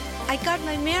I got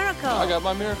my miracle. I got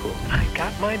my miracle. I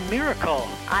got my miracle.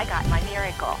 I got my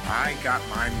miracle. I got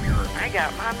my miracle. I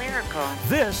got my miracle.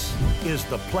 This is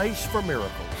the place for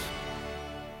miracles.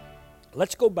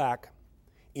 Let's go back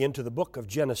into the book of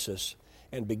Genesis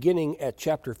and beginning at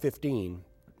chapter 15,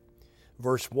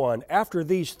 verse 1. After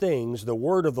these things, the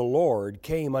word of the Lord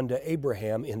came unto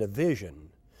Abraham in a vision,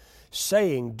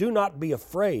 saying, Do not be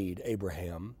afraid,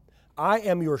 Abraham. I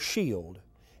am your shield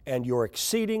and your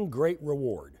exceeding great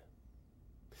reward.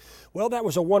 Well, that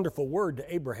was a wonderful word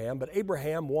to Abraham, but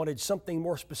Abraham wanted something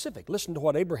more specific. Listen to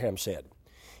what Abraham said.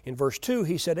 In verse 2,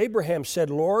 he said, Abraham said,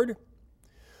 Lord,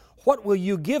 what will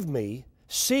you give me,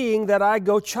 seeing that I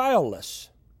go childless?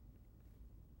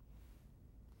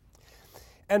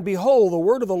 And behold, the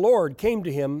word of the Lord came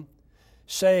to him,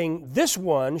 saying, This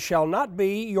one shall not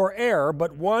be your heir,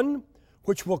 but one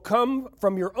which will come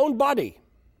from your own body.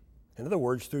 In other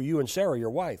words, through you and Sarah, your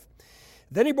wife.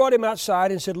 Then he brought him outside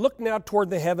and said, Look now toward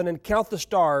the heaven and count the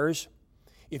stars,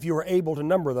 if you are able to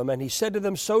number them. And he said to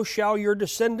them, So shall your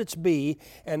descendants be.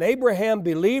 And Abraham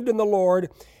believed in the Lord,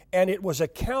 and it was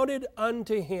accounted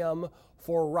unto him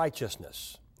for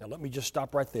righteousness. Now let me just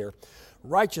stop right there.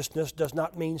 Righteousness does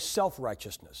not mean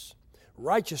self-righteousness.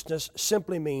 Righteousness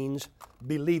simply means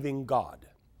believing God.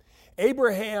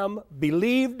 Abraham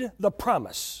believed the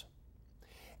promise,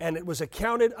 and it was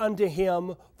accounted unto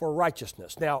him for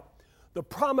righteousness. Now, the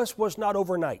promise was not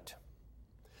overnight.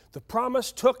 The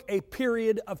promise took a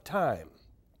period of time.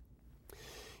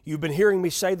 You've been hearing me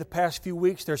say the past few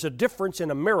weeks, there's a difference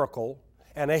in a miracle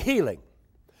and a healing.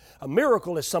 A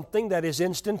miracle is something that is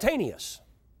instantaneous.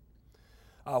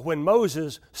 When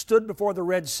Moses stood before the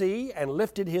Red Sea and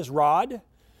lifted his rod,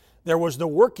 there was the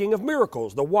working of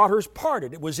miracles. The waters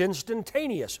parted. It was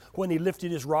instantaneous. When he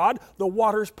lifted his rod, the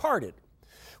waters parted.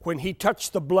 When he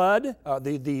touched the blood,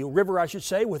 the river, I should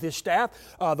say, with his staff,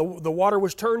 the water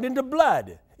was turned into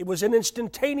blood. It was an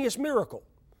instantaneous miracle.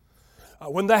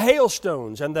 When the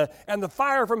hailstones and the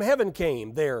fire from heaven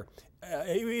came there,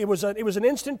 it was an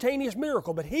instantaneous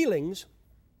miracle. But healings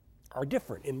are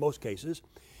different in most cases.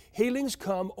 Healings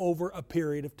come over a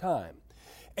period of time.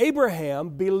 Abraham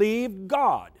believed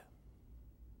God,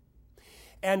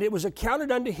 and it was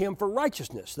accounted unto him for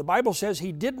righteousness. The Bible says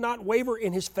he did not waver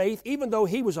in his faith, even though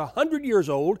he was 100 years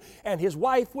old and his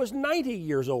wife was 90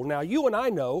 years old. Now, you and I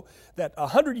know that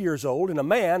 100 years old in a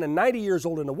man and 90 years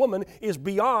old in a woman is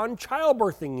beyond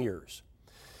childbirthing years.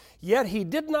 Yet he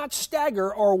did not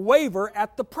stagger or waver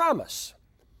at the promise.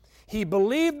 He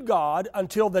believed God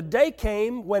until the day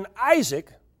came when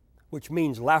Isaac, which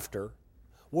means laughter,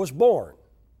 was born.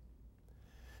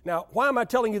 Now, why am I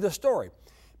telling you this story?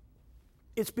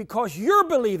 It's because you're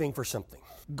believing for something.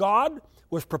 God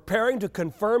was preparing to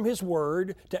confirm His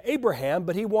word to Abraham,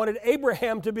 but He wanted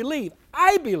Abraham to believe.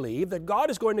 I believe that God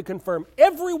is going to confirm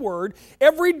every word,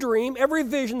 every dream, every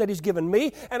vision that He's given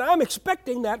me, and I'm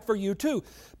expecting that for you too.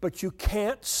 But you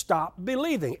can't stop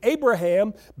believing.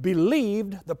 Abraham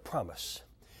believed the promise,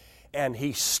 and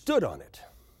he stood on it.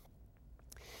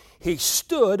 He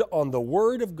stood on the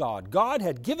Word of God. God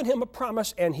had given him a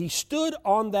promise, and he stood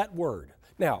on that Word.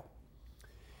 Now,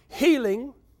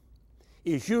 healing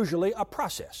is usually a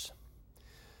process.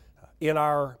 In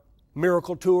our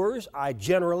miracle tours, I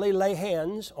generally lay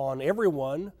hands on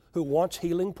everyone who wants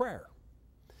healing prayer.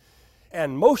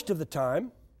 And most of the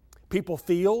time, people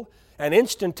feel an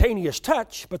instantaneous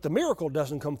touch, but the miracle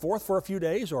doesn't come forth for a few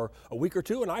days or a week or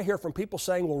two. And I hear from people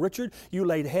saying, well, Richard, you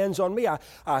laid hands on me.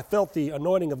 I felt the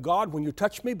anointing of God when you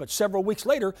touched me, but several weeks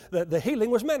later, the healing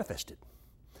was manifested.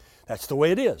 That's the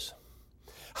way it is.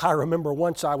 I remember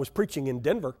once I was preaching in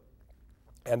Denver,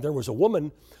 and there was a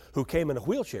woman who came in a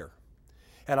wheelchair.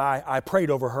 And I prayed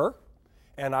over her,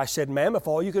 and I said, ma'am, if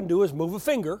all you can do is move a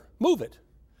finger, move it.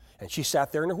 And she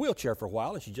sat there in her wheelchair for a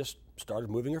while, and she just started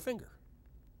moving her finger.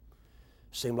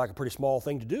 Seemed like a pretty small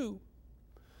thing to do.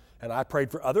 And I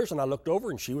prayed for others, and I looked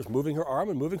over, and she was moving her arm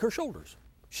and moving her shoulders.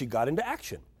 She got into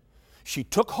action. She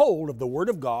took hold of the Word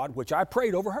of God, which I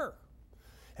prayed over her.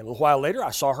 And a little while later,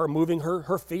 I saw her moving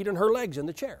her feet and her legs in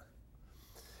the chair.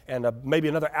 And maybe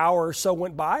another hour or so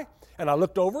went by, and I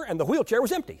looked over, and the wheelchair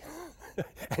was empty.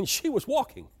 And she was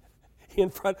walking in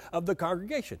front of the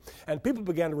congregation. And people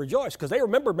began to rejoice because they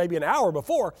remembered maybe an hour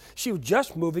before she was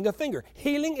just moving a finger.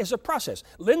 Healing is a process.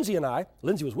 Lindsay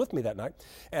was with me that night,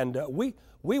 and we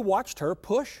watched her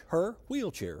push her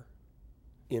wheelchair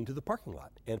into the parking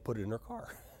lot and put it in her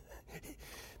car.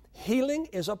 Healing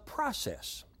is a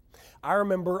process. I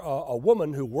remember a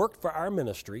woman who worked for our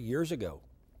ministry years ago,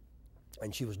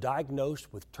 and she was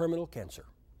diagnosed with terminal cancer.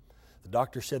 The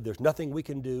doctor said, there's nothing we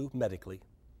can do medically.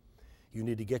 You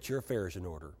need to get your affairs in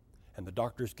order. And the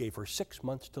doctors gave her 6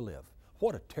 months to live.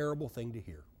 What a terrible thing to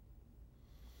hear.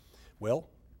 Well,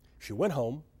 she went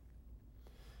home,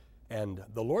 and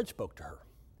the Lord spoke to her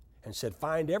and said,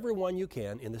 find everyone you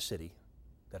can in the city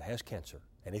that has cancer,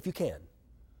 and if you can,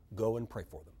 go and pray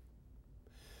for them.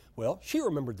 Well, she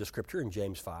remembered the scripture in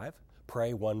James 5,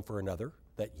 pray one for another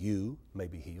that you may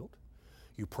be healed.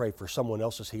 You pray for someone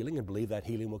else's healing and believe that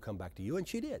healing will come back to you, and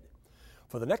she did.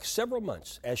 For the next several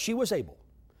months, as she was able,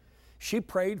 she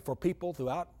prayed for people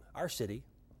throughout our city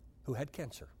who had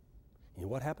cancer. You know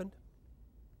what happened?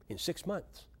 In 6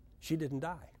 months, she didn't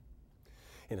die.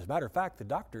 And as a matter of fact, the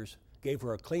doctors gave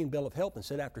her a clean bill of health and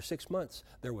said after 6 months,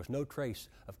 there was no trace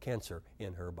of cancer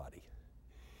in her body.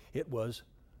 It was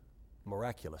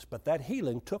miraculous, but that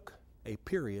healing took a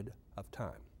period of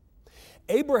time.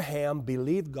 Abraham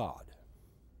believed God.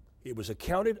 It was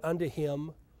accounted unto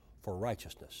him for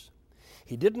righteousness.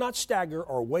 He did not stagger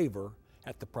or waver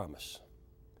at the promise.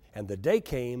 And the day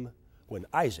came when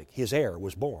Isaac, his heir,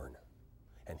 was born,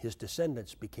 and his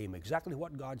descendants became exactly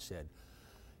what God said,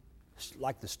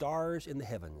 like the stars in the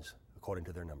heavens, according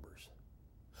to their numbers.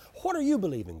 What are you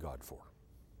believing God for?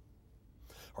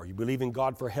 Are you believing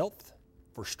God for health,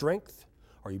 for strength?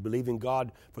 Are you believing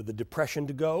God for the depression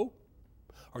to go?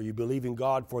 Are you believing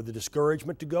God for the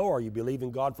discouragement to go? Are you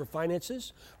believing God for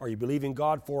finances? Are you believing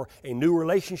God for a new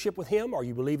relationship with Him? Are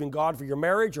you believing God for your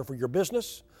marriage or for your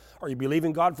business? Are you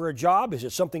believing God for a job? Is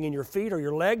it something in your feet or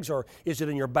your legs, or is it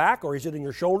in your back, or is it in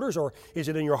your shoulders, or is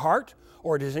it in your heart,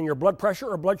 or is it in your blood pressure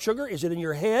or blood sugar? Is it in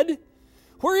your head?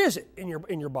 Where is it in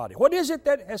your body? What is it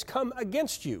that has come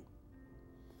against you?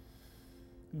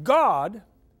 God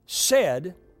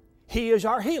said He is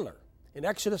our healer. In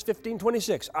Exodus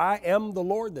 15:26, I am the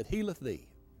Lord that healeth thee.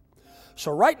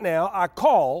 So right now, I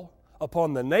call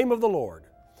upon the name of the Lord,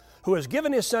 who has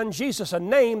given His Son Jesus a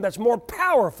name that's more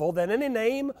powerful than any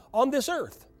name on this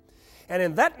earth. And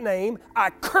in that name,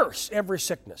 I curse every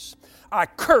sickness. I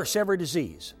curse every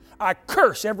disease. I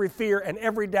curse every fear and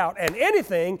every doubt and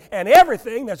anything and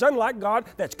everything that's unlike God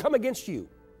that's come against you.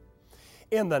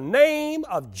 In the name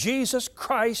of Jesus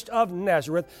Christ of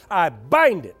Nazareth, I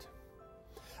bind it.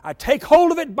 I take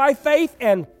hold of it by faith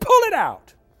and pull it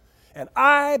out. And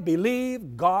I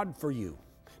believe God for you.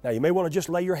 Now, you may want to just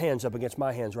lay your hands up against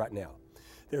my hands right now.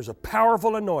 There's a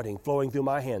powerful anointing flowing through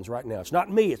my hands right now. It's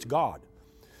not me, it's God.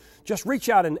 Just reach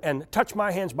out and touch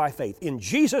my hands by faith. In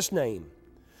Jesus' name,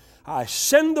 I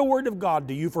send the word of God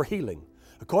to you for healing,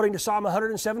 according to Psalm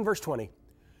 107, verse 20,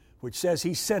 which says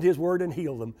He sent His word and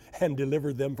healed them and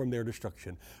delivered them from their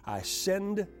destruction. I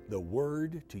send the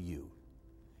word to you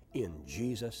in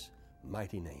Jesus'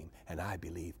 mighty name, and I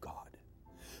believe God.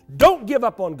 Don't give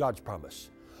up on God's promise.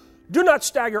 Do not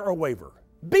stagger or waver.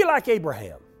 Be like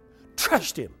Abraham.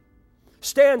 Trust Him.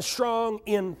 Stand strong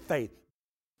in faith.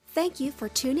 Thank you for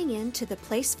tuning in to the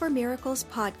Place for Miracles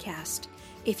podcast.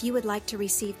 If you would like to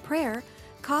receive prayer,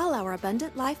 call our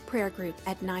Abundant Life Prayer Group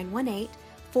at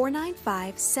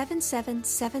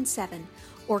 918-495-7777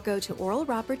 or go to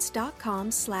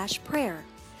oralroberts.com/prayer.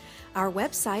 Our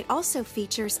website also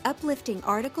features uplifting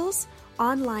articles,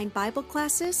 online Bible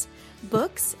classes,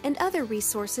 books, and other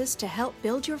resources to help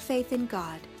build your faith in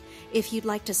God. If you'd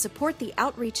like to support the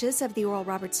outreaches of the Oral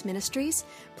Roberts Ministries,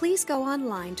 please go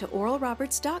online to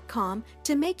oralroberts.com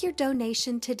to make your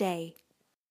donation today.